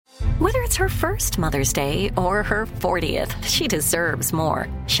Whether it's her first Mother's Day or her 40th, she deserves more.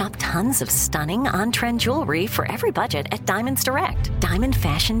 Shop tons of stunning on-trend jewelry for every budget at Diamonds Direct. Diamond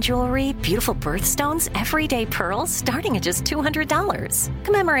fashion jewelry, beautiful birthstones, everyday pearls starting at just $200.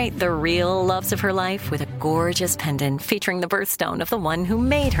 Commemorate the real loves of her life with a gorgeous pendant featuring the birthstone of the one who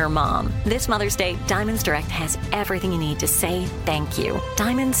made her mom. This Mother's Day, Diamonds Direct has everything you need to say thank you.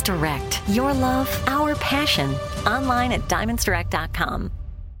 Diamonds Direct. Your love, our passion. Online at diamondsdirect.com.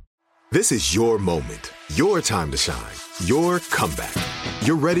 This is your moment, your time to shine, your comeback.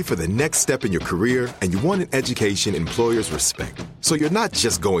 You're ready for the next step in your career, and you want an education employers respect. So you're not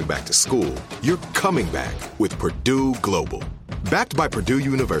just going back to school, you're coming back with Purdue Global. Backed by Purdue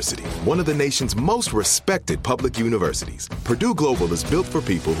University, one of the nation's most respected public universities, Purdue Global is built for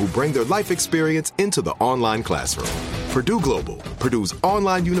people who bring their life experience into the online classroom. Purdue Global, Purdue's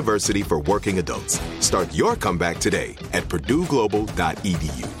online university for working adults. Start your comeback today at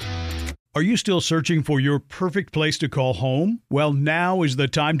purdueglobal.edu. Are you still searching for your perfect place to call home? Well, now is the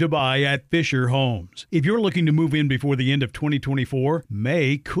time to buy at Fisher Homes. If you're looking to move in before the end of 2024,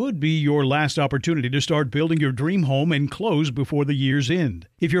 May could be your last opportunity to start building your dream home and close before the year's end.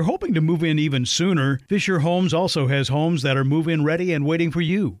 If you're hoping to move in even sooner, Fisher Homes also has homes that are move-in ready and waiting for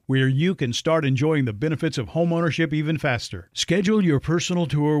you, where you can start enjoying the benefits of homeownership even faster. Schedule your personal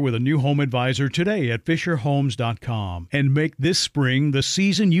tour with a new home advisor today at FisherHomes.com and make this spring the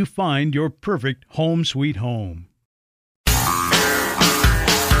season you find your perfect home sweet home.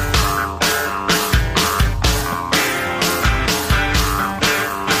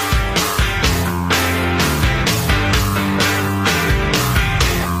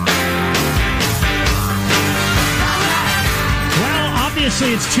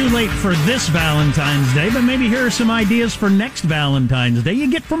 Obviously, it's too late for this Valentine's Day, but maybe here are some ideas for next Valentine's Day you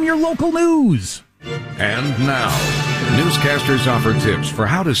get from your local news. And now, newscasters offer tips for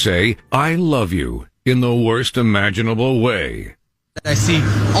how to say, I love you, in the worst imaginable way. I see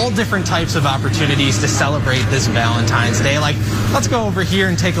all different types of opportunities to celebrate this Valentine's Day. Like, let's go over here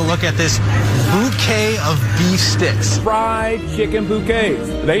and take a look at this bouquet of beef sticks. Fried chicken bouquets.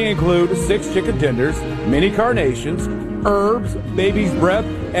 They include 6 chicken tenders, mini carnations, herbs, baby's breath,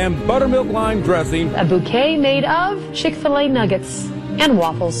 and buttermilk lime dressing. A bouquet made of Chick-fil-A nuggets and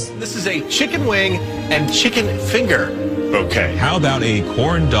waffles. This is a chicken wing and chicken finger bouquet. How about a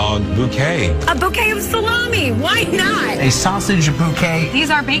corn dog bouquet? A bouquet of salami, why not? A sausage bouquet. These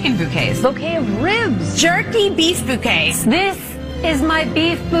are bacon bouquets. Bouquet of ribs. Jerky beef bouquets. This is my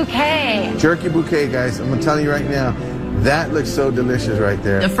beef bouquet. Jerky bouquet, guys. I'm going to tell you right now. That looks so delicious right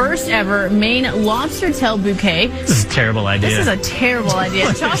there. The first ever Maine lobster tail bouquet. This is a terrible idea. This is a terrible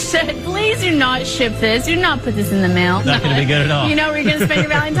idea. Josh said, please do not ship this. Do not put this in the mail. Not going to be good at all. You know where you're going to spend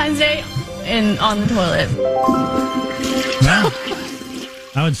your Valentine's Day? On the toilet. Well,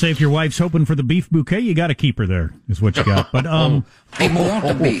 I would say if your wife's hoping for the beef bouquet, you got to keep her there, is what you got. But I want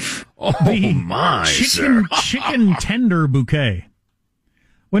the beef. The my, chicken tender bouquet.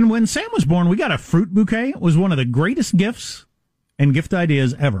 When Sam was born, we got a fruit bouquet. It was one of the greatest gifts and gift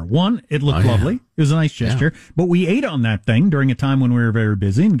ideas ever. One, it looked lovely. It was a nice gesture. Yeah. But we ate on that thing during a time when we were very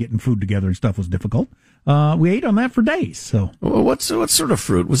busy and getting food together and stuff was difficult. We ate on that for days. So, what sort of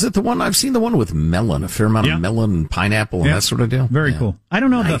fruit was it? The one I've seen, the one with melon, a fair amount of melon, and pineapple, and that sort of deal. Very cool. I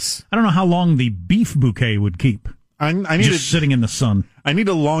don't know. Nice. I don't know how long the beef bouquet would keep. I need just sitting in the sun. I need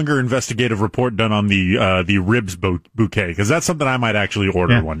a longer investigative report done on the ribs bouquet, because that's something I might actually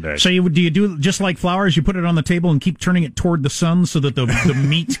order one day. So do you do just like flowers? You put it on the table and keep turning it toward the sun so that the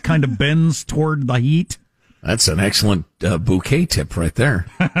meat kind of bends toward the heat? That's an excellent bouquet tip right there.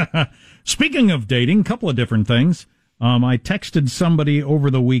 Speaking of dating, a couple of different things. I texted somebody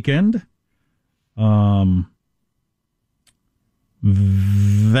over the weekend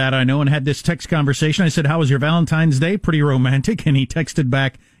that I know and had this text conversation. I said, how was your Valentine's Day? Pretty romantic. And he texted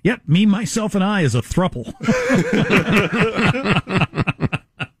back, yep, me, myself, and I is a thruple.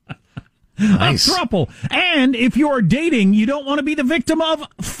 Nice. A thruple. And if you're dating, you don't want to be the victim of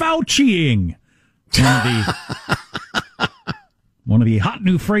Fauciing. One of the hot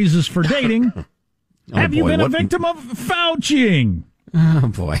new phrases for dating. Have you been a victim of Fauciing? Oh,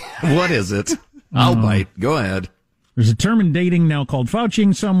 boy. What is it? I'll bite. Go ahead. There's a term in dating now called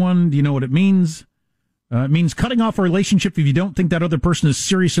Fauciing someone. Do you know what it means? It means cutting off a relationship if you don't think that other person is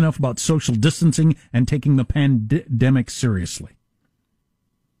serious enough about social distancing and taking the pandemic seriously.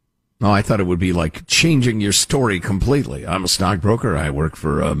 Oh, I thought it would be like changing your story completely. I'm a stockbroker. I work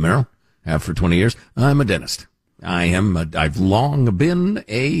for Merrill, have for 20 years. I'm a dentist. I've long been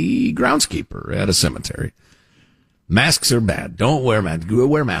a groundskeeper at a cemetery. Masks are bad. Don't wear masks.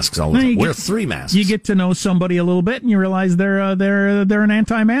 Wear masks all the time. Wear 3 masks. You get to know somebody a little bit, and you realize they're an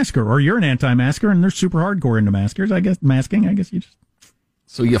anti-masker, or you're an anti-masker, and they're super hardcore into maskers. I guess masking. I guess you just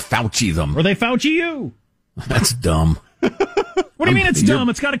so you Fauci them, or they Fauci you. That's dumb. What do you mean it's dumb?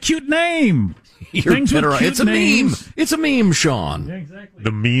 It's got a cute name. Things better. It's a meme. It's a meme, Sean. Yeah, exactly.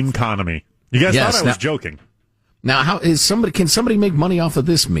 The meme economy. You guys thought I was joking. Now, can somebody make money off of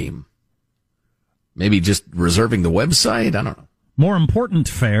this meme? Maybe just reserving the website? I don't know. More important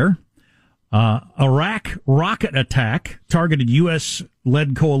fare. Iraq rocket attack targeted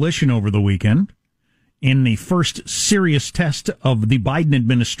U.S.-led coalition over the weekend in the first serious test of the Biden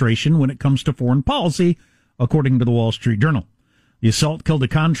administration when it comes to foreign policy, according to the Wall Street Journal. The assault killed a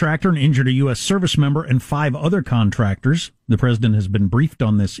contractor and injured a U.S. service member and 5 other contractors. The president has been briefed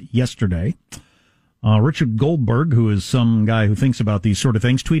on this yesterday. Richard Goldberg, who is some guy who thinks about these sort of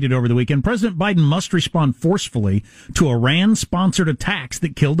things, tweeted over the weekend, President Biden must respond forcefully to Iran-sponsored attacks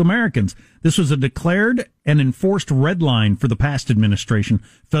that killed Americans. This was a declared and enforced red line for the past administration.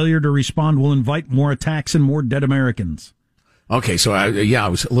 Failure to respond will invite more attacks and more dead Americans. Okay, so I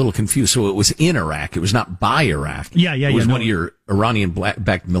was a little confused. So it was in Iraq. It was not by Iraq. Yeah. It was one of your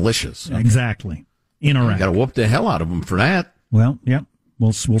Iranian-backed militias. Okay. Exactly. In Iraq. You got to whoop the hell out of them for that. Well, yeah.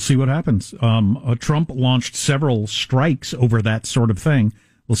 We'll see what happens. Trump launched several strikes over that sort of thing.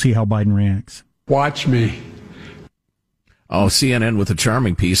 We'll see how Biden reacts. Watch me. Oh, CNN with a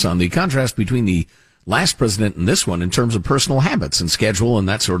charming piece on the contrast between the last president and this one in terms of personal habits and schedule and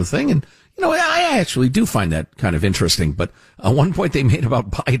that sort of thing. And, I actually do find that kind of interesting. But one point they made about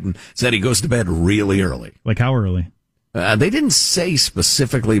Biden said he goes to bed really early. Like how early? They didn't say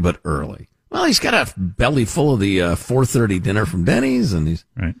specifically, but early. Well, he's got a belly full of the 4:30 dinner from Denny's, and he's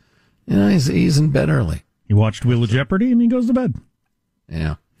right. He's in bed early. He watched Wheel of Jeopardy, and he goes to bed.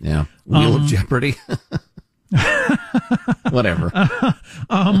 Yeah. Wheel of Jeopardy. Whatever.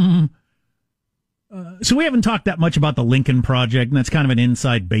 So we haven't talked that much about the Lincoln Project, and that's kind of an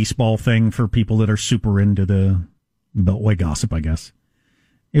inside baseball thing for people that are super into the Beltway gossip, I guess.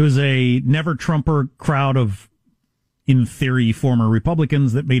 It was a never-Trumper crowd of, in theory, former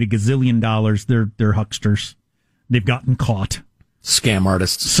Republicans that made $1 gazillion. They're hucksters. They've gotten caught. Scam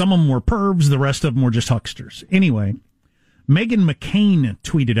artists. Some of them were pervs. The rest of them were just hucksters. Anyway, Meghan McCain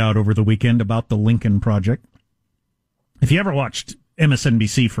tweeted out over the weekend about the Lincoln Project. If you ever watched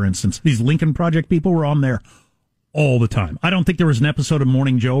MSNBC, for instance, these Lincoln Project people were on there all the time. I don't think there was an episode of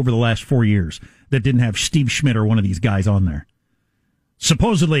Morning Joe over the last 4 years that didn't have Steve Schmidt or one of these guys on there.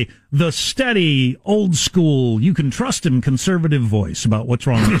 Supposedly, the steady, old school, you can trust him conservative voice about what's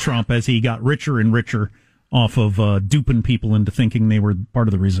wrong with Trump as he got richer and richer off of duping people into thinking they were part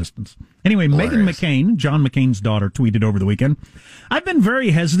of the resistance. Anyway, Meghan McCain, John McCain's daughter, tweeted over the weekend, I've been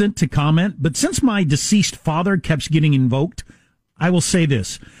very hesitant to comment, but since my deceased father keeps getting invoked, I will say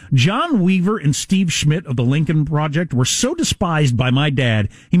this. John Weaver and Steve Schmidt of the Lincoln Project were so despised by my dad,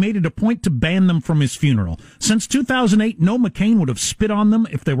 he made it a point to ban them from his funeral. Since 2008, no McCain would have spit on them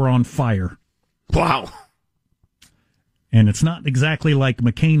if they were on fire. Wow. And it's not exactly like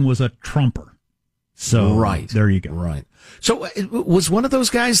McCain was a Trumper. So, right. There you go. Right. So, was one of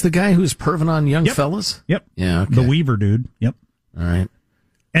those guys the guy who's perving on young fellas? Yep. Yeah, okay. The Weaver dude. Yep. All right.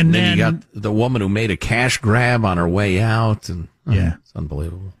 And then you got the woman who made a cash grab on her way out, and yeah, it's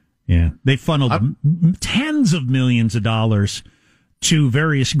unbelievable. Yeah, they funneled tens of millions of dollars to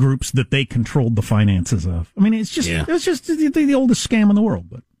various groups that they controlled the finances of. I mean, it was just the oldest scam in the world.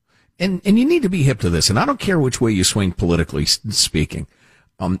 But and you need to be hip to this, and I don't care which way you swing politically speaking.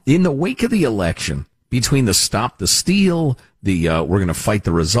 In the wake of the election, between the Stop the Steal, the we're going to fight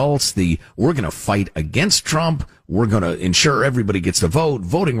the results, the we're going to fight against Trump, we're going to ensure everybody gets to vote,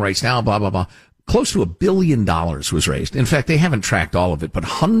 voting rights now, blah, blah, blah. Close to $1 billion was raised. In fact, they haven't tracked all of it, but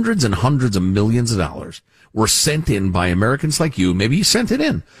hundreds and hundreds of millions of dollars were sent in by Americans like you. Maybe you sent it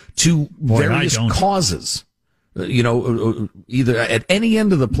in to various causes. Either at any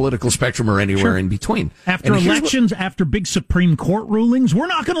end of the political spectrum or anywhere in between. After elections, after big Supreme Court rulings, we're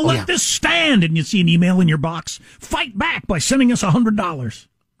not going to let this stand. And you see an email in your box, fight back by sending us $100.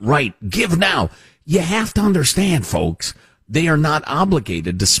 Right. Give now. You have to understand, folks, they are not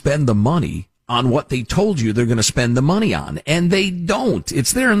obligated to spend the money on what they told you they're going to spend the money on. And they don't.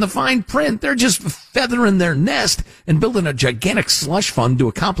 It's there in the fine print. They're just feathering their nest and building a gigantic slush fund to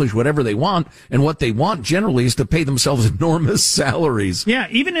accomplish whatever they want. And what they want generally is to pay themselves enormous salaries. Yeah,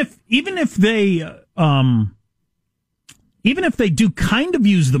 even if they even if they do kind of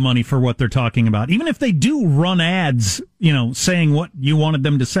use the money for what they're talking about, even if they do run ads, saying what you wanted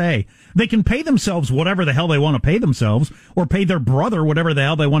them to say, they can pay themselves whatever the hell they want to pay themselves, or pay their brother whatever the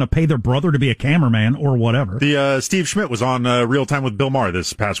hell they want to pay their brother to be a cameraman or whatever. The Steve Schmidt was on Real Time with Bill Maher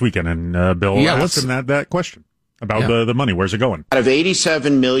this past weekend, and Bill asked him that question about the money. Where's it going? Out of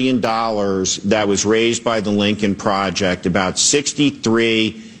 $87 million that was raised by the Lincoln Project, about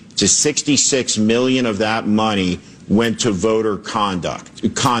 63 to 66 million of that money went to voter contact.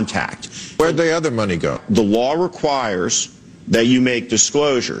 Where'd the other money go? The law requires that you make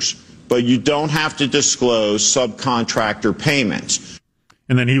disclosures, but you don't have to disclose subcontractor payments.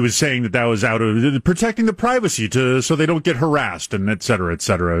 And then he was saying that was out of protecting the privacy so they don't get harassed and et cetera, et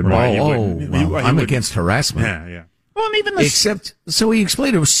cetera. I'm against harassment. Yeah. Well, and even except, so he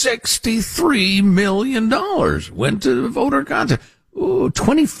explained it was $63 million went to voter contact. Ooh,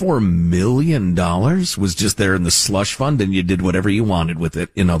 $24 million was just there in the slush fund, and you did whatever you wanted with it,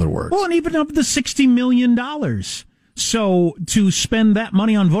 in other words. Well, and even up to $60 million. So to spend that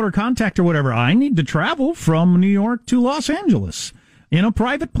money on voter contact or whatever, I need to travel from New York to Los Angeles in a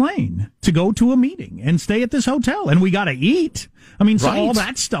private plane to go to a meeting and stay at this hotel. And we got to eat. I mean, so all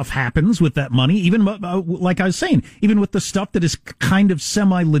that stuff happens with that money, even like I was saying, even with the stuff that is kind of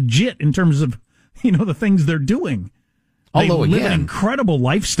semi-legit in terms of, the things they're doing. Although, they live an incredible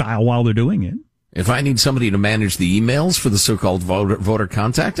lifestyle while they're doing it. If I need somebody to manage the emails for the so-called voter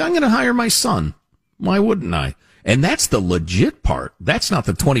contact, I'm going to hire my son. Why wouldn't I? And that's the legit part. That's not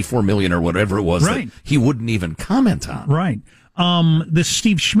the $24 million or whatever it was that he wouldn't even comment on. Right. This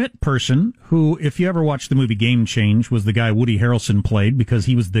Steve Schmidt person, who, if you ever watched the movie Game Change, was the guy Woody Harrelson played because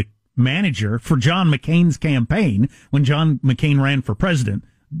he was the manager for John McCain's campaign when John McCain ran for president.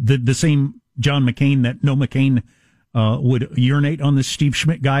 The same John McCain that no McCain would urinate on this Steve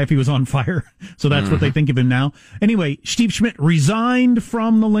Schmidt guy if he was on fire. So that's what they think of him now. Anyway, Steve Schmidt resigned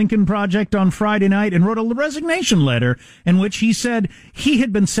from the Lincoln Project on Friday night and wrote a resignation letter in which he said he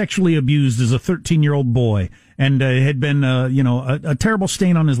had been sexually abused as a 13-year-old boy and had been, a terrible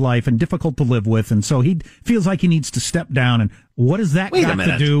stain on his life and difficult to live with. And so he feels like he needs to step down. And what does that got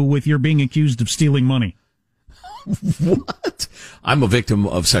to do with your being accused of stealing money? What? I'm a victim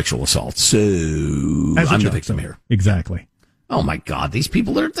of sexual assault, so I'm the victim here. Exactly. Oh my God, these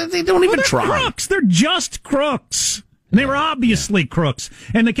people they don't even try. Crooks. They're just crooks. And they were obviously crooks.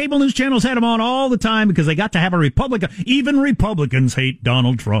 And the cable news channels had them on all the time because they got to have a Republican. Even Republicans hate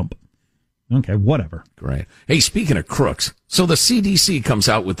Donald Trump. Okay, whatever. Great. Hey, speaking of crooks, so the CDC comes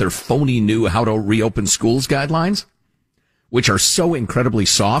out with their phony new how to reopen schools guidelines, which are so incredibly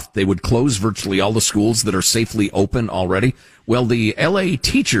soft, they would close virtually all the schools that are safely open already. Well, the LA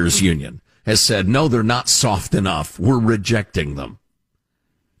Teachers Union has said, no, they're not soft enough. We're rejecting them.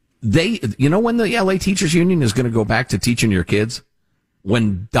 When the LA Teachers Union is going to go back to teaching your kids?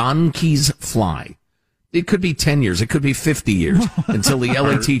 When donkeys fly. It could be 10 years. It could be 50 years until the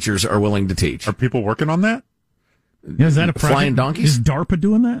LA teachers are willing to teach. Are people working on that? Yeah, is that a project? Flying donkeys? Is DARPA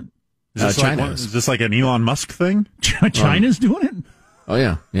doing that? Is this like an Elon Musk thing? China's doing it? Oh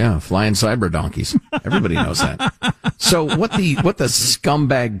yeah, flying cyber donkeys. Everybody knows that. So what the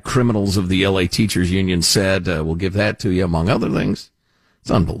scumbag criminals of the LA Teachers Union said, we'll give that to you, among other things.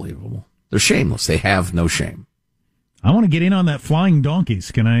 It's unbelievable. They're shameless. They have no shame. I want to get in on that flying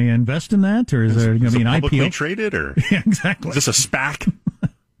donkeys. Can I invest in that, or is there going to be an IPO? Publicly traded, or yeah, exactly? Is this a SPAC?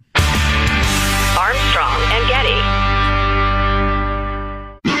 Armstrong and Getty.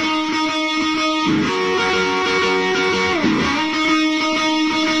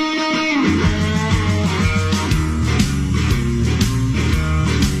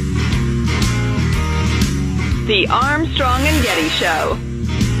 The Armstrong and Getty Show.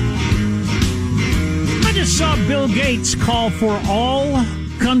 I just saw Bill Gates call for all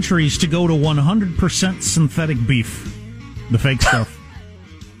countries to go to 100% synthetic beef. The fake stuff.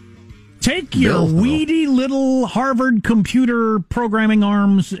 Take your weedy little Harvard computer programming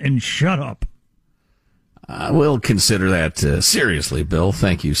arms and shut up. I will consider that seriously, Bill.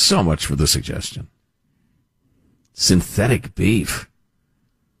 Thank you so much for the suggestion. Synthetic beef.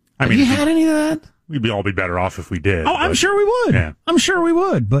 Have you had any of that? We'd all be better off if we did. Oh, I'm sure we would. Yeah. I'm sure we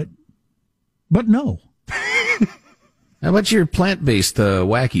would, but no. How about your plant-based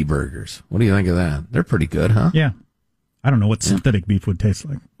wacky burgers? What do you think of that? They're pretty good, huh? Yeah. I don't know what synthetic beef would taste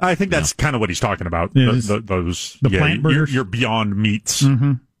like. I think that's kind of what he's talking about. Those plant burgers? Your Beyond Meats.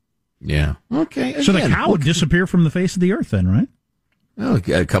 Mm-hmm. Yeah. Okay. So the cow would disappear from the face of the earth then, right? Well,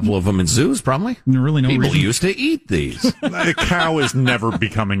 a couple of them in zoos, probably. Really no People reason. used to eat these. A cow is never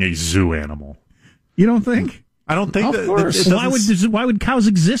becoming a zoo animal. You don't think? I don't think of course. Why would cows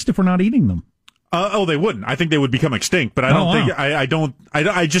exist if we're not eating them? They wouldn't. I think they would become extinct, but I don't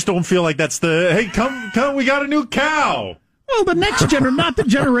I just don't feel like that's hey, come, we got a new cow. Well, the next not the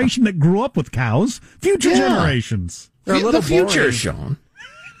generation that grew up with cows, future generations. They're the future, Sean.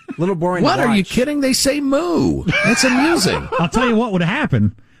 A little boring. What, are you kidding? They say moo. That's amusing. I'll tell you what would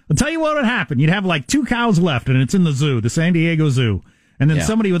happen. You'd have like 2 cows left, and it's in the zoo, the San Diego Zoo. And then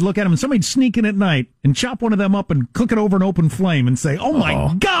somebody would look at them, and somebody'd sneak in at night and chop one of them up and cook it over an open flame and say, "Oh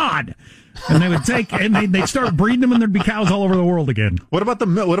my God!" And they would they'd start breeding them, and there'd be cows all over the world again. What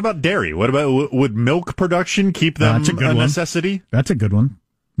about dairy? Would milk production keep them a necessity? That's a good one.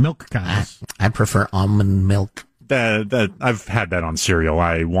 Milk cows. I prefer almond milk. I've had that on cereal.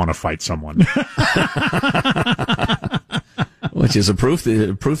 I want to fight someone. Which is a proof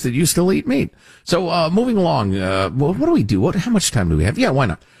that you still eat meat. So, moving along, what do we do? How much time do we have? Yeah, why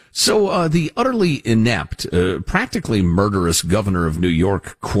not? So, the utterly inept, practically murderous governor of New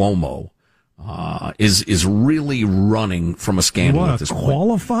York, Cuomo, is really running from a scandal at this point. You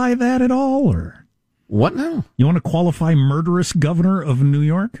want to qualify that at all, or? What now? You want to qualify murderous governor of New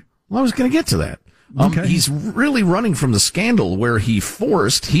York? Well, I was going to get to that. Okay. He's really running from the scandal where he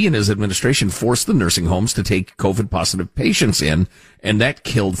and his administration forced the nursing homes to take COVID-positive patients in, and that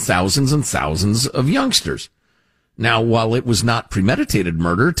killed thousands and thousands of youngsters. Now, while it was not premeditated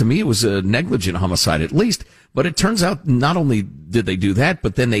murder, to me it was a negligent homicide at least, but it turns out not only did they do that,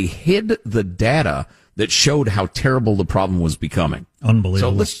 but then they hid the data that showed how terrible the problem was becoming.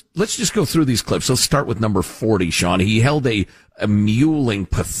 Unbelievable. So let's just go through these clips. Let's start with number 40, Sean. He held a mewling,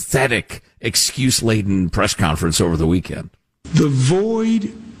 pathetic, excuse-laden press conference over the weekend. The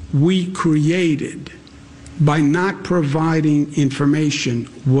void we created by not providing information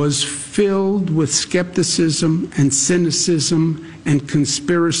was filled with skepticism and cynicism and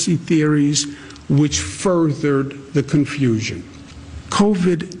conspiracy theories, which furthered the confusion.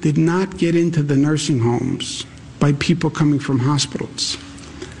 COVID did not get into the nursing homes by people coming from hospitals.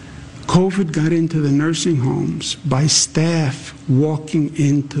 COVID got into the nursing homes by staff walking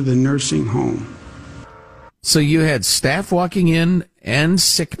into the nursing home. So you had staff walking in and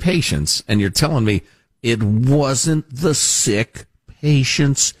sick patients, and you're telling me it wasn't the sick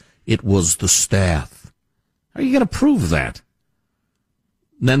patients, it was the staff. How are you going to prove that?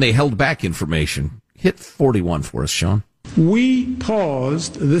 And then they held back information. Hit 41 for us, Sean. We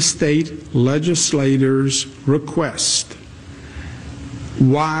paused the state legislators' request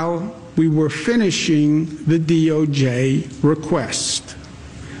while we were finishing the DOJ request.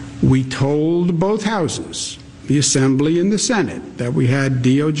 We told both houses, the Assembly and the Senate, that we had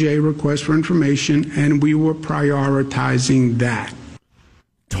DOJ requests for information and we were prioritizing that.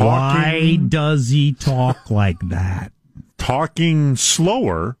 Why does he talk like that? Talking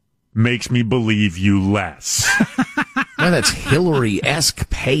slower makes me believe you less. Well, that's Hillary-esque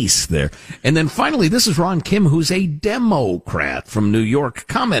pace there. And then finally, this is Ron Kim, who's a Democrat from New York,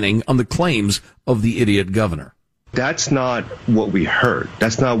 commenting on the claims of the idiot governor. That's not what we heard.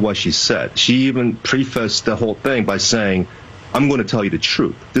 That's not what she said. She even prefaced the whole thing by saying, I'm going to tell you the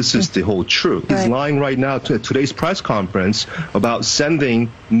truth. This is the whole truth. He's lying right now to today's press conference about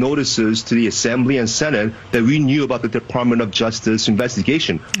sending notices to the Assembly and Senate that we knew about the Department of Justice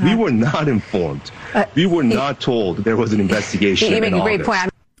investigation. We were not informed. We were not told there was an investigation. You make a great point.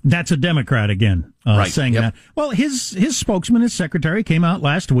 That's a Democrat again, saying that. Well, his spokesman, his secretary, came out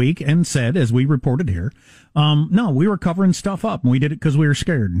last week and said, as we reported here, no, we were covering stuff up, and we did it because we were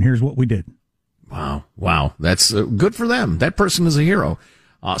scared, and here's what we did. Wow. That's good for them. That person is a hero.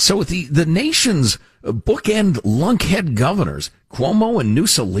 So with the nation's bookend lunkhead governors, Cuomo and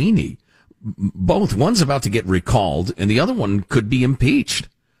Mussolini, both, one's about to get recalled, and the other one could be impeached.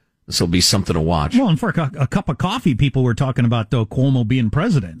 This will be something to watch. Well, and for a cup of coffee, people were talking about, though, Cuomo being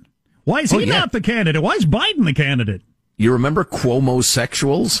president. Why is he not the candidate? Why is Biden the candidate? You remember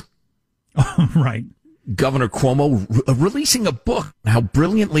Cuomo-sexuals? Right. Governor Cuomo releasing a book, how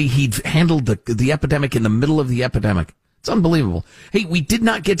brilliantly he'd handled the epidemic in the middle of the epidemic. It's unbelievable. Hey, we did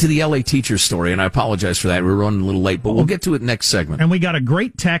not get to the LA teacher story, and I apologize for that. We were running a little late, but we'll get to it next segment. And we got a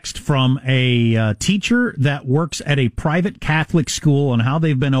great text from a teacher that works at a private Catholic school on how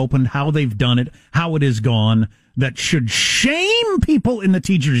they've been opened, how they've done it, how it has gone, that should shame people in the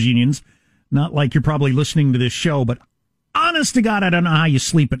teachers' unions. Not like you're probably listening to this show, but honest to God, I don't know how you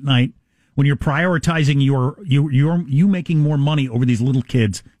sleep at night when you're prioritizing you making more money over these little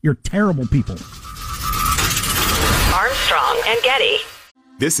kids. You're terrible people. Armstrong and Getty.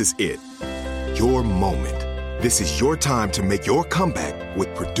 This is it. Your moment. This is your time to make your comeback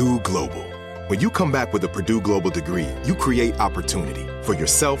with Purdue Global. When you come back with a Purdue Global degree, you create opportunity for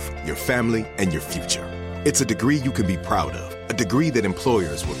yourself, your family, and your future. It's a degree you can be proud of, a degree that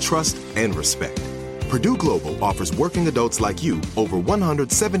employers will trust and respect. Purdue Global offers working adults like you over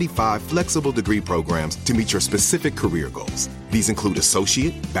 175 flexible degree programs to meet your specific career goals. These include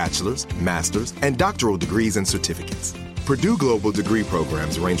associate, bachelor's, master's, and doctoral degrees and certificates. Purdue Global degree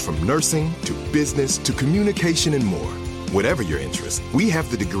programs range from nursing to business to communication and more. Whatever your interest, we have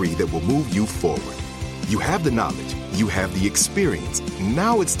the degree that will move you forward. You have the knowledge, you have the experience.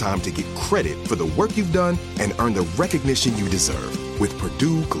 Now it's time to get credit for the work you've done and earn the recognition you deserve with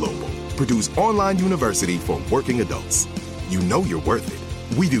Purdue Global, Purdue's online university for working adults. You know you're worth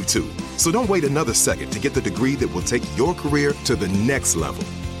it. We do too. So don't wait another second to get the degree that will take your career to the next level.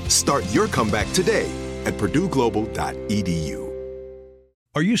 Start your comeback today at purdueglobal.edu.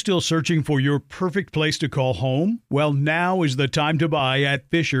 Are you still searching for your perfect place to call home? Well, now is the time to buy at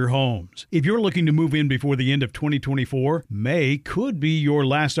Fisher Homes. If you're looking to move in before the end of 2024, May could be your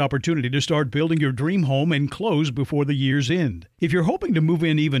last opportunity to start building your dream home and close before the year's end. If you're hoping to move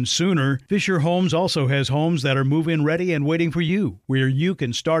in even sooner, Fisher Homes also has homes that are move-in ready and waiting for you, where you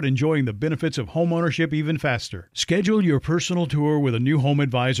can start enjoying the benefits of homeownership even faster. Schedule your personal tour with a new home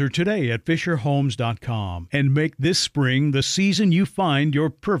advisor today at FisherHomes.com and make this spring the season you find your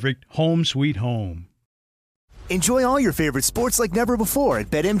perfect home sweet home. Enjoy all your favorite sports like never before at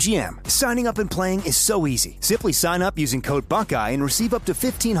BetMGM. Signing up and playing is so easy. Simply sign up using code Buckeye and receive up to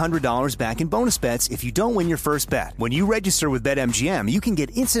 $1,500 back in bonus bets if you don't win your first bet. When you register with BetMGM, you can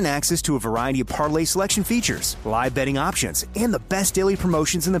get instant access to a variety of parlay selection features, live betting options, and the best daily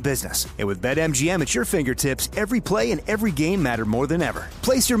promotions in the business. And with BetMGM at your fingertips, every play and every game matter more than ever.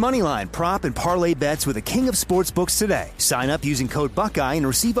 Place your moneyline, prop, and parlay bets with the king of sportsbooks today. Sign up using code Buckeye and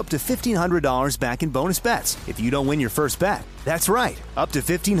receive up to $1,500 back in bonus bets if you don't win your first bet. That's right, up to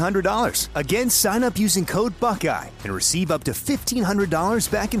 $1,500. Again, sign up using code Buckeye and receive up to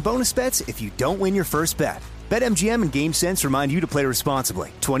 $1,500 back in bonus bets if you don't win your first bet. BetMGM and GameSense remind you to play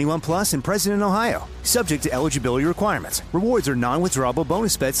responsibly. 21 plus and present in Ohio. Subject to eligibility requirements. Rewards are non-withdrawable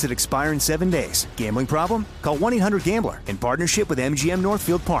bonus bets that expire in 7 days. Gambling problem? Call 1-800-GAMBLER in partnership with MGM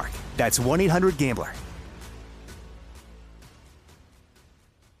Northfield Park. That's 1-800-GAMBLER.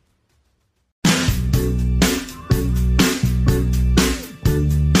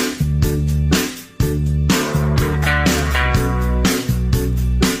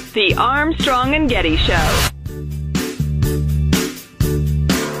 The Armstrong and Getty Show. A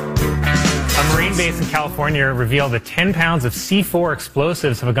Marine base in California revealed that 10 pounds of C4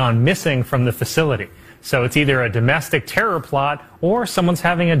 explosives have gone missing from the facility. So it's either a domestic terror plot or someone's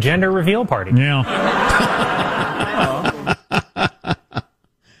having a gender reveal party. Yeah.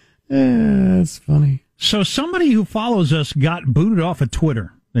 That's funny. So somebody who follows us got booted off of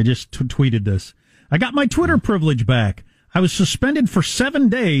Twitter. They just tweeted this. I got my Twitter privilege back. I was suspended for 7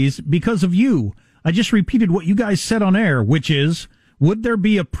 days because of you. I just repeated what you guys said on air, which is, would there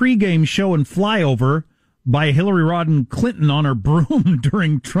be a pregame show and flyover by Hillary Rodham Clinton on her broom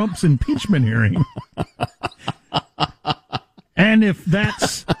during Trump's impeachment hearing? And if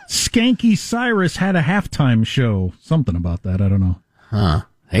that's Skanky Cyrus had a halftime show, something about that, I don't know. Huh.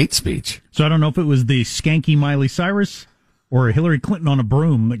 Hate speech. So I don't know if it was the Skanky Miley Cyrus or Hillary Clinton on a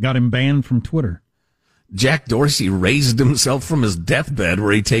broom that got him banned from Twitter. Jack Dorsey raised himself from his deathbed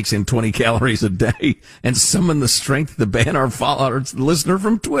where he takes in 20 calories a day and summoned the strength to ban our listener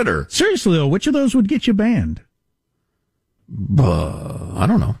from Twitter. Seriously, though, which of those would get you banned? I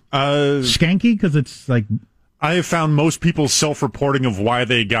don't know. Skanky, because it's like... I have found most people's self-reporting of why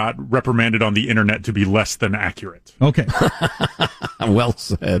they got reprimanded on the internet to be less than accurate. Okay. Well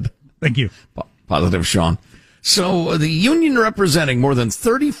said. Thank you. Positive, Sean. So the union representing more than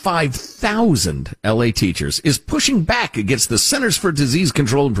 35,000 LA teachers is pushing back against the Centers for Disease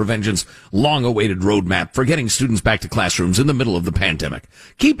Control and Prevention's long-awaited roadmap for getting students back to classrooms in the middle of the pandemic.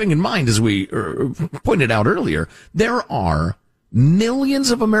 Keeping in mind, as we pointed out earlier, there are millions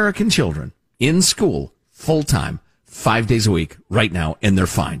of American children in school full-time, 5 days a week right now, and they're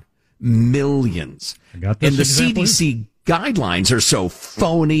fine. Millions. And the CDC guidelines are so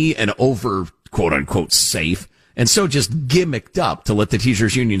phony and over, quote-unquote, safe, and so just gimmicked up to let the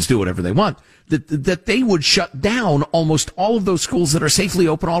teachers' unions do whatever they want, that they would shut down almost all of those schools that are safely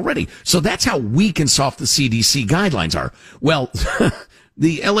open already. So that's how weak and soft the CDC guidelines are. Well,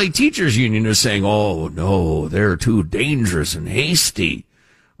 the LA Teachers Union is saying, oh, no, they're too dangerous and hasty.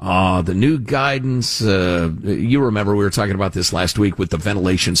 The new guidance, you remember we were talking about this last week with the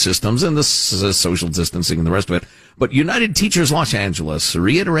ventilation systems and the social distancing and the rest of it. But United Teachers Los Angeles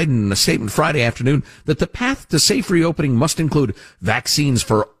reiterated in a statement Friday afternoon that the path to safe reopening must include vaccines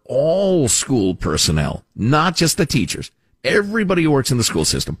for all school personnel, not just the teachers. everybody who works in the school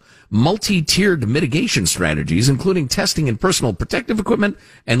system, multi-tiered mitigation strategies, including testing and personal protective equipment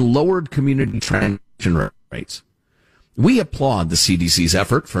and lowered community transmission rates. We applaud the CDC's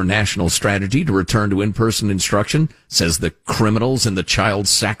effort for a national strategy to return to in-person instruction, says the criminals and the child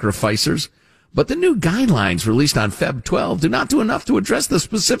sacrificers. But the new guidelines released on Feb 12 do not do enough to address the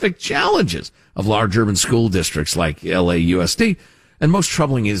specific challenges of large urban school districts like LAUSD. And most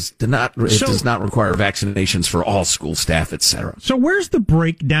troubling is it does not require vaccinations for all school staff, etc. So where's the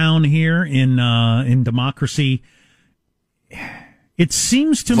breakdown here in democracy? It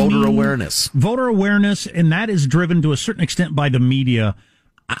seems to me voter awareness, and that is driven to a certain extent by the media.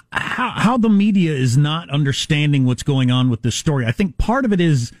 How the media is not understanding what's going on with this story. I think part of it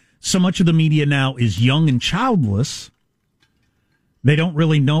is so much of the media now is young and childless. They don't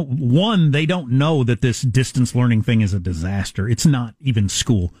really know. One, they don't know that this distance learning thing is a disaster. It's not even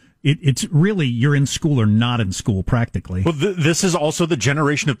school. It's really you're in school or not in school practically. Well, this is also the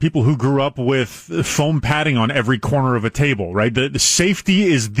generation of people who grew up with foam padding on every corner of a table, right? The safety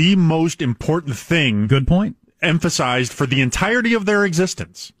is the most important thing. Good point. Emphasized for the entirety of their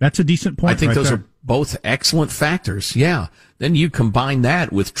existence. That's a decent point. I think those there are both excellent factors. Yeah. Then you combine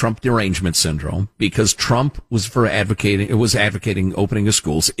that with Trump derangement syndrome, because Trump was advocating opening of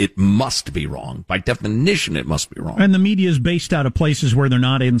schools. It must be wrong. By definition, it must be wrong. And the media is based out of places where they're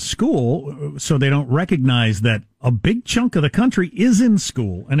not in school, so they don't recognize that a big chunk of the country is in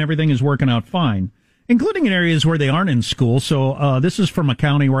school and everything is working out fine, including in areas where they aren't in school. So this is from a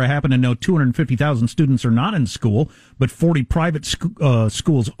county where I happen to know 250,000 students are not in school, but 40 private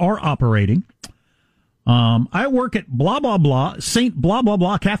schools are operating. I work at blah, blah, blah, St. blah, blah,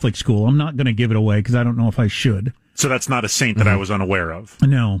 blah Catholic school. I'm not going to give it away because I don't know if I should. So that's not a saint that I was unaware of?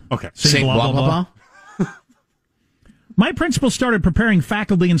 No. Okay. St. Blah, blah, blah. My principal started preparing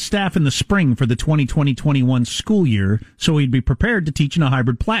faculty and staff in the spring for the 2020-21 school year, so he'd be prepared to teach in a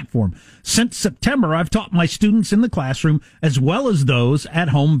hybrid platform. Since September, I've taught my students in the classroom as well as those at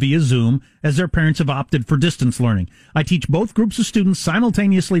home via Zoom, as their parents have opted for distance learning. I teach both groups of students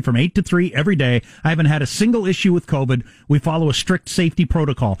simultaneously from 8 to 3 every day. I haven't had a single issue with COVID. We follow a strict safety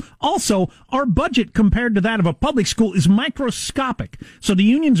protocol. Also, our budget compared to that of a public school is microscopic, so the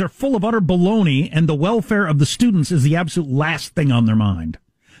unions are full of utter baloney, and the welfare of the students is the absolute last thing on their mind.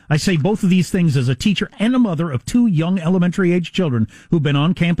 I say both of these things as a teacher and a mother of 2 young elementary-age children who've been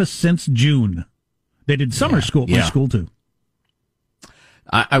on campus since June. They did summer school at my school, too.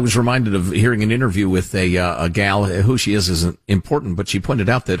 I was reminded of hearing an interview with a gal. Who she is isn't important, but she pointed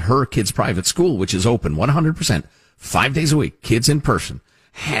out that her kid's private school, which is open 100%, 5 days a week, kids in person,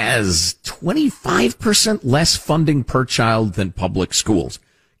 has 25% less funding per child than public schools.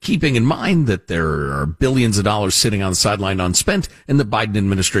 Keeping in mind that there are billions of dollars sitting on the sideline unspent, and the Biden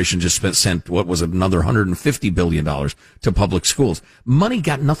administration just sent, another $150 billion to public schools. Money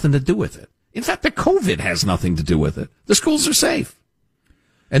got nothing to do with it. In fact, the COVID has nothing to do with it. The schools are safe.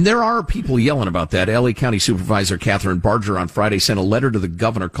 And there are people yelling about that. LA County Supervisor Catherine Barger on Friday sent a letter to the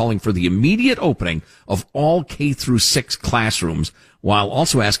governor calling for the immediate opening of all K-6 classrooms, while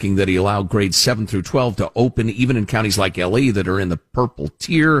also asking that he allow grades 7 through 12 to open even in counties like LA that are in the purple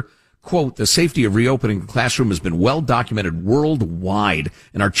tier. Quote, the safety of reopening the classroom has been well documented worldwide,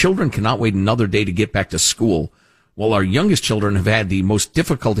 and our children cannot wait another day to get back to school. While our youngest children have had the most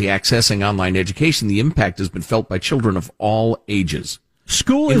difficulty accessing online education, the impact has been felt by children of all ages.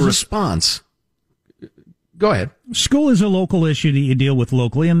 School in response. Go ahead. School is a local issue that you deal with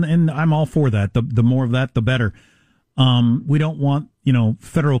locally, and I'm all for that. The more of that, the better. We don't want,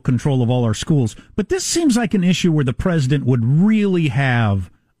 federal control of all our schools. But this seems like an issue where the president would really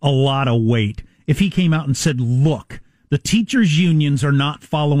have a lot of weight if he came out and said, look, the teachers' unions are not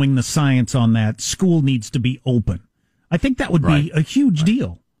following the science on that. School needs to be open. I think that would be a huge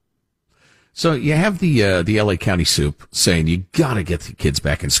deal. So you have the LA County Soup saying you got to get the kids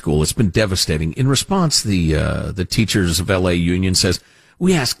back in school. It's been devastating. In response, the Teachers of LA Union says,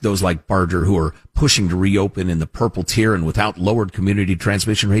 we ask those like Barger who are pushing to reopen in the purple tier and without lowered community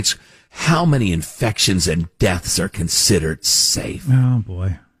transmission rates, how many infections and deaths are considered safe? Oh,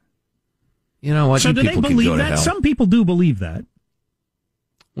 boy. You know what? So do they believe that? Some people do believe that.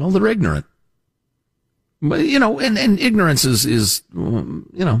 Well, they're ignorant. But, and ignorance is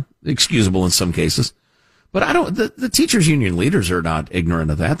excusable in some cases. But the teachers union leaders are not ignorant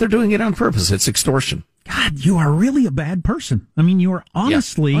of that. They're doing it on purpose. It's extortion. God, you are really a bad person. I mean, you are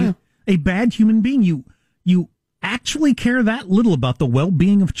honestly a bad human being. You actually care that little about the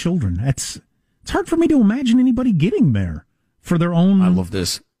well-being of children. It's hard for me to imagine anybody getting there for their own I love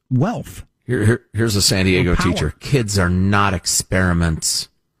this. Wealth. Here's a San Diego teacher. Kids are not experiments.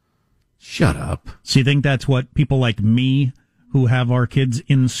 Shut up. So you think that's what people like me who have our kids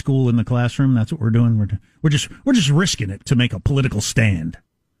in school in the classroom, that's what we're doing? We're just risking it to make a political stand.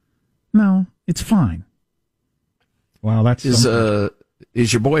 No, it's fine. Wow, that's is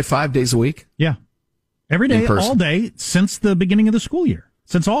your boy 5 days a week? Yeah. Every day, all day, since the beginning of the school year,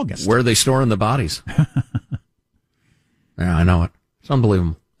 since August. Where are they storing the bodies? Yeah, I know it. It's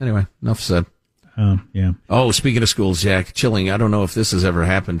unbelievable. Anyway, enough said. Yeah. Oh, speaking of schools, Jack, chilling. I don't know if this has ever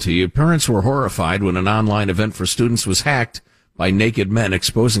happened to you. Parents were horrified when an online event for students was hacked by naked men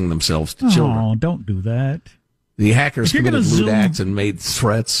exposing themselves to children. Oh, don't do that. The hackers committed lewd acts and made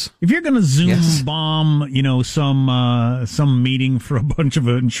threats. If you're going to Zoom bomb, some meeting for a bunch of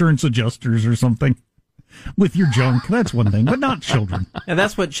insurance adjusters or something with your junk, that's one thing, but not children. And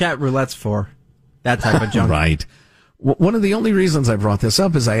that's what chat roulette's for. That type of junk. Right. One of the only reasons I brought this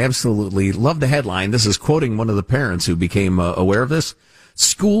up is I absolutely love the headline. This is quoting one of the parents who became aware of this.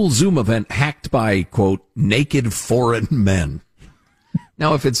 School Zoom event hacked by, quote, naked foreign men.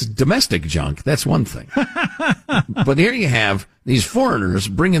 Now, if it's domestic junk, that's one thing. But here you have these foreigners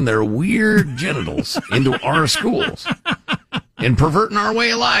bringing their weird genitals into our schools and perverting our way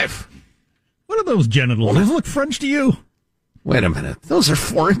of life. What are those genitals? Those look French to you? Wait a minute. Those are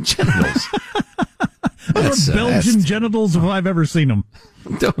foreign genitals. Those are Belgian genitals if I've ever seen them.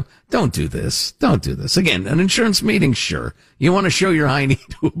 Don't do this. Don't do this. Again, an insurance meeting, sure. You want to show your hiney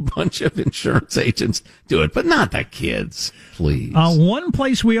to a bunch of insurance agents, do it, but not the kids, please. One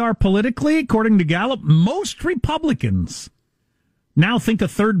place we are politically, according to Gallup, most Republicans now think a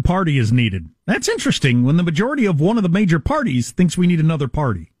third party is needed. That's interesting when the majority of one of the major parties thinks we need another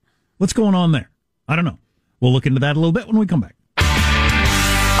party. What's going on there? I don't know. We'll look into that a little bit when we come back.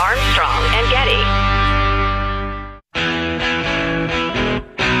 Armstrong and Getty.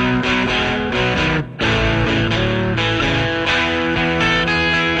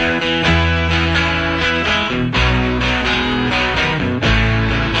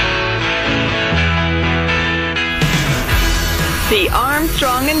 The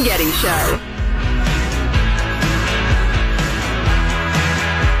Armstrong and Getty Show.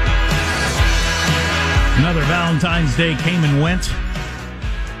 Another Valentine's Day came and went.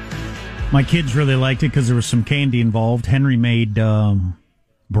 My kids really liked it because there was some candy involved. Henry made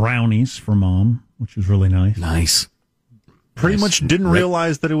brownies for Mom, which was really nice. Nice. Pretty much didn't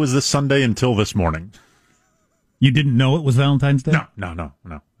realize that it was this Sunday until this morning. You didn't know it was Valentine's Day? No.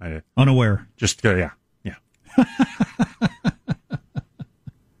 Unaware. Just, yeah.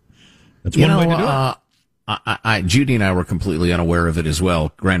 That's one way to do it. Judy and I were completely unaware of it as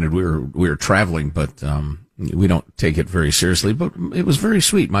well. Granted, we were traveling, but we don't take it very seriously. But it was very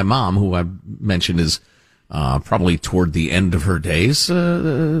sweet. My mom, who I mentioned is probably toward the end of her days,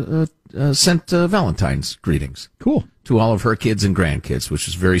 sent Valentine's greetings. Cool. To all of her kids and grandkids, which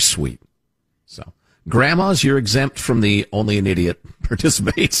is very sweet. So, grandmas, you're exempt from the only an idiot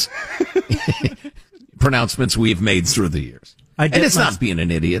participates pronouncements we've made through the years. And it's not being an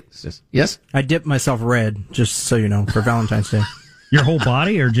idiot. It's just, yes? I dipped myself red, just so you know, for Valentine's Day. Your whole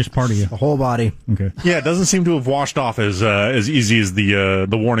body or just part of you? The whole body. Okay. Yeah, it doesn't seem to have washed off as easy as the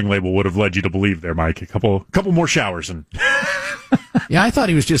warning label would have led you to believe there, Mike. A couple more showers and. Yeah, I thought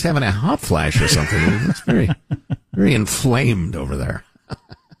he was just having a hot flash or something. It's very, very inflamed over there.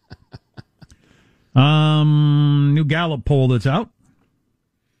 New Gallup poll that's out.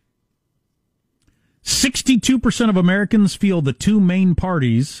 62% of Americans feel the two main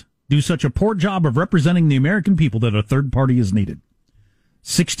parties do such a poor job of representing the American people that a third party is needed.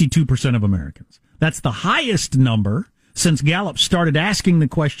 62% of Americans. That's the highest number since Gallup started asking the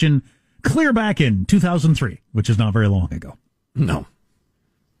question clear back in 2003, which is not very long ago. No.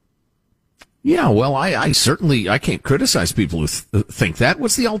 Yeah, well, I certainly can't criticize people who think that.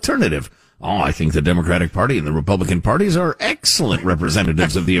 What's the alternative? Oh, I think the Democratic Party and the Republican parties are excellent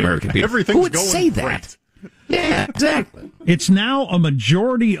representatives of the American people. Everything's who would going say great. that? Yeah, exactly. It's now a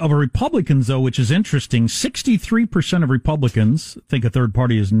majority of Republicans, though, which is interesting. 63% of Republicans think a third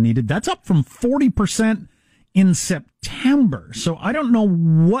party is needed. That's up from 40% in September. So I don't know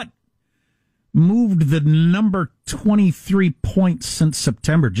what moved the number 23 points since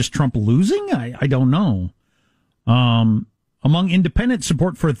September. Just Trump losing? I don't know. Among independent,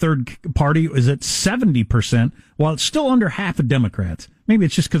 support for a third party is at 70%, while it's still under half of Democrats. Maybe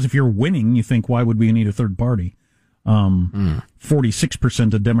it's just because if you're winning, you think, why would we need a third party?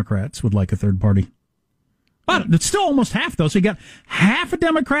 46% of Democrats would like a third party. But it's still almost half, though. So you got half of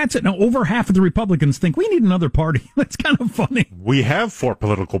Democrats and over half of the Republicans think we need another party. That's kind of funny. We have 4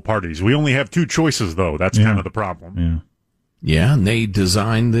 political parties. We only have 2 choices, though. That's kind of the problem. Yeah. Yeah, and they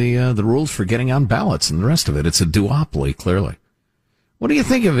designed the rules for getting on ballots and the rest of it. It's a duopoly, clearly. What do you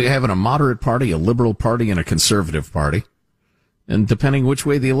think of having a moderate party, a liberal party, and a conservative party? And depending which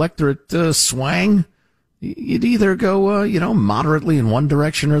way the electorate swang, you'd either go, moderately in one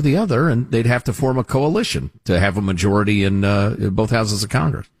direction or the other, and they'd have to form a coalition to have a majority in both houses of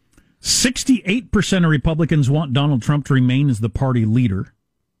Congress. 68% of Republicans want Donald Trump to remain as the party leader,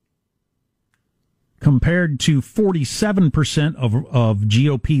 compared to 47% of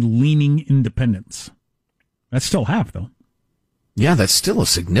GOP-leaning independents. That's still half, though. Yeah, that's still a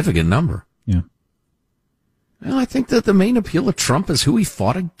significant number. Yeah. Well, I think that the main appeal of Trump is who he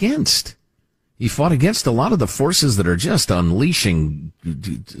fought against. He fought against a lot of the forces that are just unleashing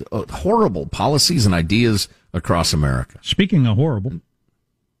horrible policies and ideas across America. Speaking of horrible,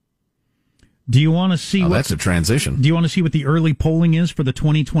 do you want to see that's a transition. Do you want to see what the early polling is for the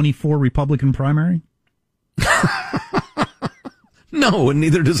 2024 Republican primary? No, and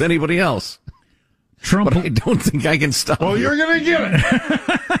neither does anybody else. Trump, but I don't think I can stop. Well, you're going to get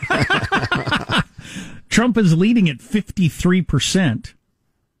it. Trump is leading at 53%.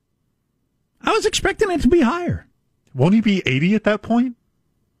 I was expecting it to be higher. Won't he be 80 at that point?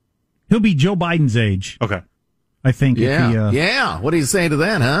 He'll be Joe Biden's age. Okay. I think. Yeah. If he, yeah. What do you say to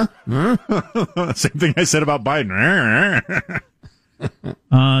that, huh? Same thing I said about Biden.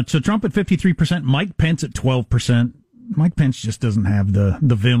 So Trump at 53%, Mike Pence at 12%. Mike Pence just doesn't have the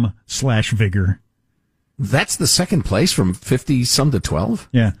vim/vigor. That's the second place from 50-some to 12?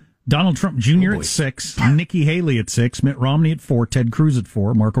 Yeah. Donald Trump Jr. at 6, Nikki Haley at 6, Mitt Romney at 4, Ted Cruz at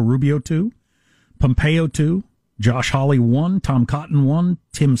 4, Marco Rubio 2, Pompeo 2, Josh Hawley 1, Tom Cotton 1,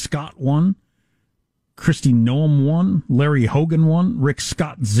 Tim Scott 1, Kristi Noem 1, Larry Hogan 1, Rick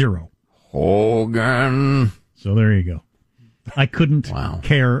Scott 0. Hogan. So there you go. I couldn't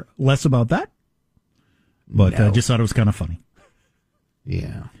care less about that, but I just thought it was kind of funny.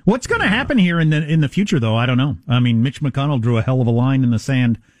 Yeah. What's going to happen here in the future, though? I don't know. I mean, Mitch McConnell drew a hell of a line in the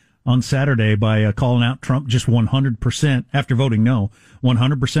sand on Saturday by calling out Trump just 100% after voting no,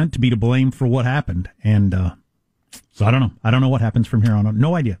 100% to be to blame for what happened. And so I don't know. I don't know what happens from here on out.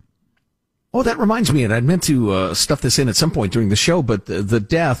 No idea. Oh, that reminds me, and I meant to stuff this in at some point during the show, but the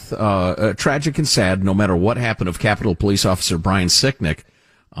death, tragic and sad, no matter what happened, of Capitol Police Officer Brian Sicknick.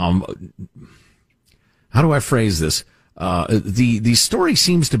 How do I phrase this? The story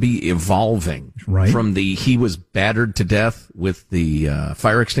seems to be evolving from he was battered to death with the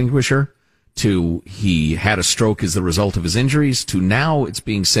fire extinguisher to he had a stroke as the result of his injuries to now it's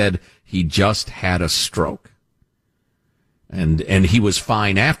being said he just had a stroke. And he was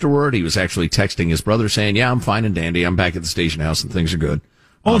fine afterward. He was actually texting his brother saying, yeah, I'm fine and dandy. I'm back at the station house and things are good.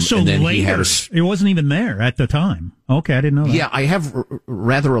 So later, it wasn't even there at the time. Okay, I didn't know that. Yeah, I have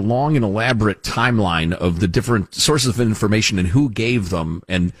rather a long and elaborate timeline of the different sources of information and who gave them.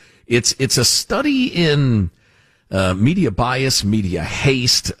 And it's a study in media bias, media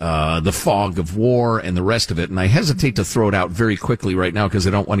haste, the fog of war, and the rest of it. And I hesitate to throw it out very quickly right now because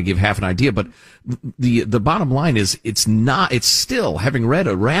I don't want to give half an idea. But the bottom line is it's still, having read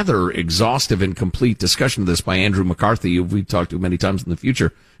a rather exhaustive and complete discussion of this by Andrew McCarthy, who we've talked to many times in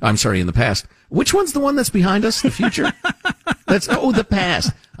the past. Which one's the one that's behind us? The future? The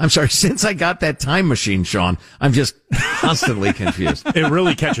past. I'm sorry. Since I got that time machine, Sean, I'm just constantly confused. It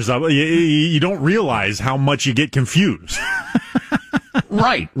really catches up. You don't realize how much you get confused.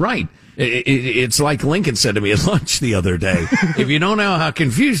 Right. It's like Lincoln said to me at lunch the other day. If you don't know how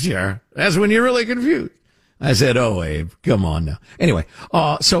confused you are, that's when you're really confused. I said, oh, Abe, come on now. Anyway,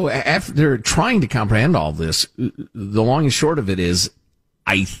 so after trying to comprehend all this, the long and short of it is,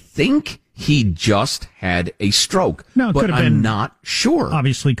 I think he just had a stroke, but I'm not sure.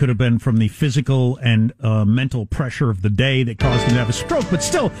 Obviously could have been from the physical and mental pressure of the day that caused him to have a stroke, but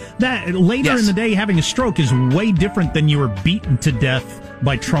still, that later in the day having a stroke is way different than you were beaten to death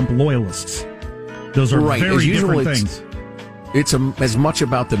by Trump loyalists. Those are very different things. It's as much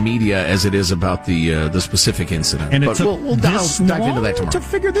about the media as it is about the specific incident. And but we'll dive into that tomorrow. To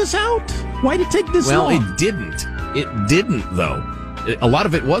figure this out? Why did it take this long? Well, it didn't. It didn't, though. A lot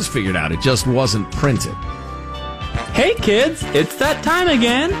of it was figured out. It just wasn't printed. Hey, kids, it's that time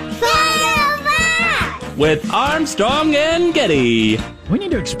again. With Armstrong and Getty. We need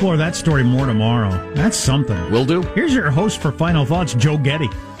to explore that story more tomorrow. That's something. Will do. Here's your host for Final Thoughts, Joe Getty.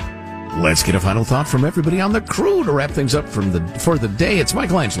 Let's get a final thought from everybody on the crew to wrap things up for the day. It's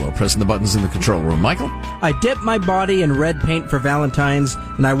Michelangelo pressing the buttons in the control room. Michael? I dipped my body in red paint for Valentine's,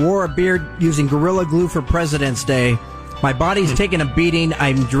 and I wore a beard using Gorilla Glue for President's Day. My body's taking a beating.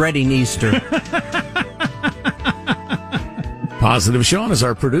 I'm dreading Easter. Positive Sean is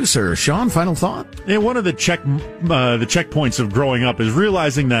our producer. Sean, final thought? Yeah, one of the checkpoints of growing up is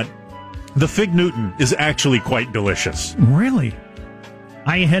realizing that the Fig Newton is actually quite delicious. Really?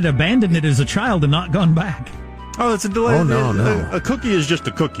 I had abandoned it as a child and not gone back. Oh, that's a delay. Oh, no. A cookie is just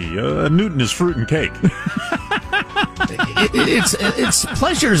a cookie. A Newton is fruit and cake. Its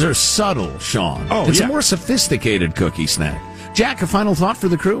pleasures are subtle, Sean. Oh, it's yeah. a more sophisticated cookie snack. Jack, a final thought for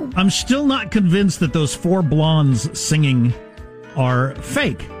the crew? I'm still not convinced that those four blondes singing are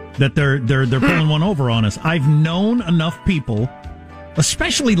fake, that they're pulling one over on us. I've known enough people,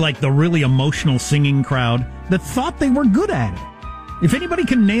 especially like the really emotional singing crowd, that thought they were good at it. If anybody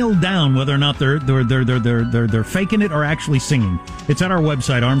can nail down whether or not they're faking it or actually singing, it's at our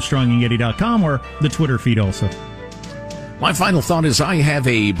website, ArmstrongandGetty.com, or the Twitter feed also. My final thought is I have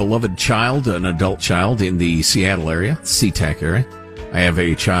a beloved child, an adult child in the Seattle area, SeaTac area. I have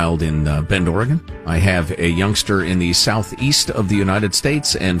a child in Bend, Oregon. I have a youngster in the southeast of the United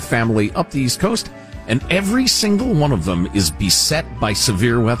States and family up the East Coast. And every single one of them is beset by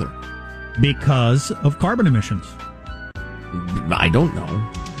severe weather. Because of carbon emissions. I don't know.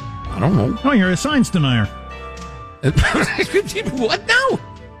 Oh, you're a science denier. What? No.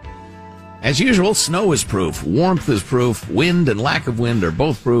 As usual, snow is proof, warmth is proof, wind and lack of wind are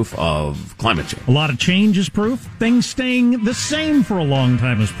both proof of climate change. A lot of change is proof. Things staying the same for a long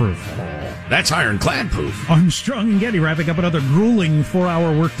time is proof. That's ironclad proof. Armstrong and Getty wrapping up another grueling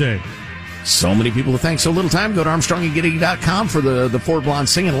 4-hour workday. So many people to thank, so little time. Go to ArmstrongandGetty.com for the four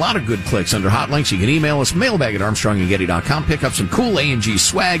blondes singing. A lot of good clicks under hot links. You can email us, mailbag at ArmstrongandGetty.com. Pick up some cool A&G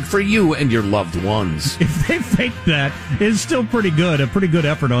swag for you and your loved ones. If they fake that, it's still pretty good. A pretty good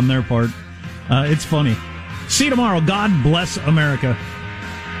effort on their part. It's funny. See you tomorrow. God bless America.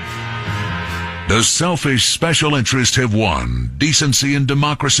 The selfish special interest have won. Decency and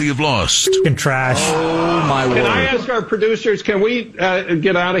democracy have lost. Fucking trash. Oh, my word. Can I ask our producers, can we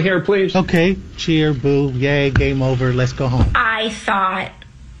get out of here, please? Okay. Cheer, boo, yay, game over. Let's go home. I thought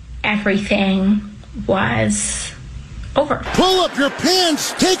everything was over. Pull up your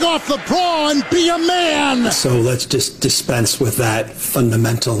pants, take off the bra, and be a man! So let's just dispense with that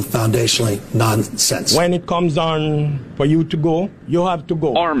fundamental, foundationally nonsense. When it comes on for you to go, you have to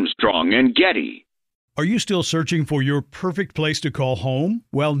go. Armstrong and Getty. Are you still searching for your perfect place to call home?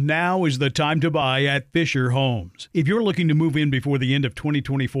 Well, now is the time to buy at Fisher Homes. If you're looking to move in before the end of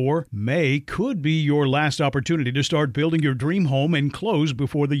 2024, May could be your last opportunity to start building your dream home and close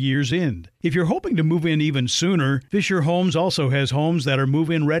before the year's end. If you're hoping to move in even sooner, Fisher Homes also has homes that are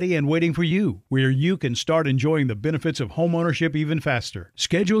move-in ready and waiting for you, where you can start enjoying the benefits of homeownership even faster.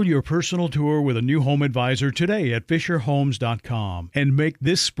 Schedule your personal tour with a new home advisor today at FisherHomes.com and make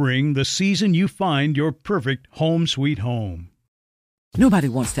this spring the season you find your perfect home sweet home. Nobody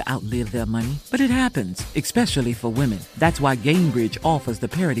wants to outlive their money, but it happens, especially for women. That's why Gainbridge offers the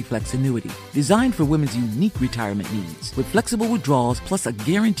Parity Flex annuity, designed for women's unique retirement needs, with flexible withdrawals plus a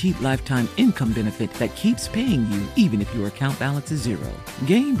guaranteed lifetime income benefit that keeps paying you even if your account balance is zero.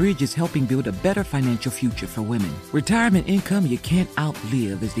 Gainbridge is helping build a better financial future for women. Retirement income you can't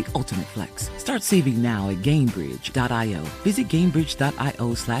outlive is the ultimate flex. Start saving now at Gainbridge.io. Visit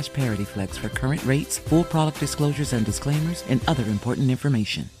Gainbridge.io/ParityFlex for current rates, full product disclosures and disclaimers, and other important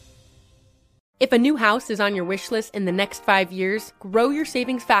information. If a new house is on your wish list in the next 5 years, grow your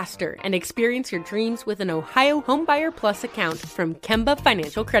savings faster and experience your dreams with an Ohio Homebuyer Plus account from Kemba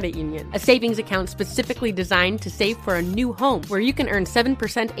Financial Credit Union. A savings account specifically designed to save for a new home, where you can earn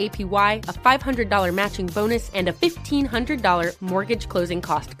 7% APY, a $500 matching bonus, and a $1,500 mortgage closing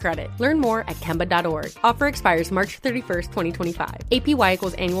cost credit. Learn more at Kemba.org. Offer expires March 31st, 2025. APY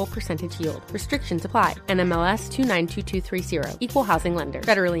equals annual percentage yield. Restrictions apply. NMLS 292230. Equal housing lender.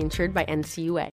 Federally insured by NCUA.